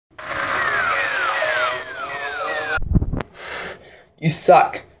You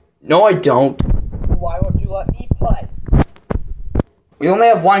suck. No, I don't. Why won't you let me play? We only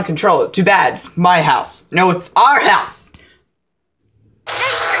have one controller. Too bad. It's my house. No, it's our house.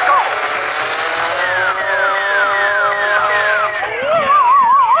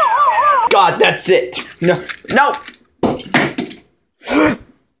 God, that's it. No, no.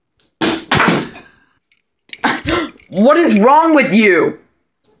 What is wrong with you?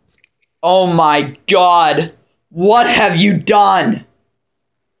 Oh my God. What have you done?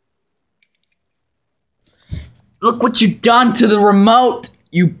 Look what you done to the remote.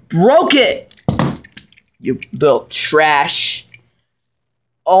 You broke it. You little trash.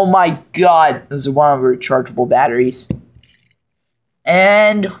 Oh my God. Those are one of our rechargeable batteries.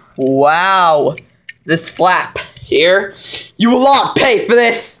 And wow. This flap here. You will not pay for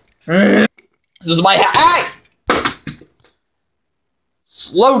this. This is my house.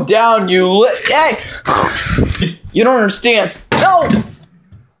 Slow down, you hey! You don't understand. No!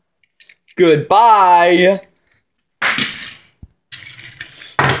 Goodbye.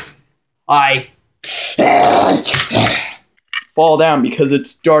 I fall down because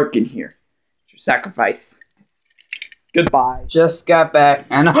it's dark in here. It's your sacrifice. Goodbye. Just got back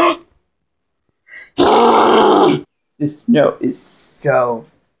and this note is so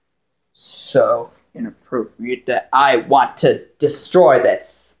inappropriate that I want to destroy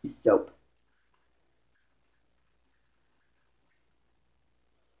this soap.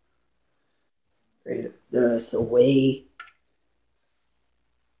 Throw this away.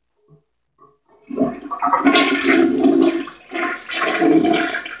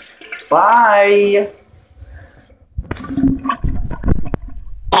 Bye.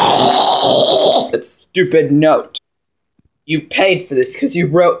 That stupid note. You paid for this because you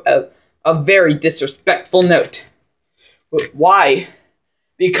wrote a very disrespectful note. But why?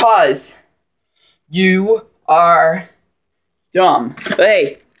 Because you are dumb.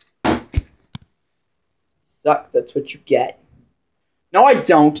 Hey. Suck, that's what you get. No, I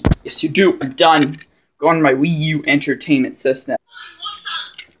don't. Yes, you do. I'm done. Go on my Wii U entertainment system.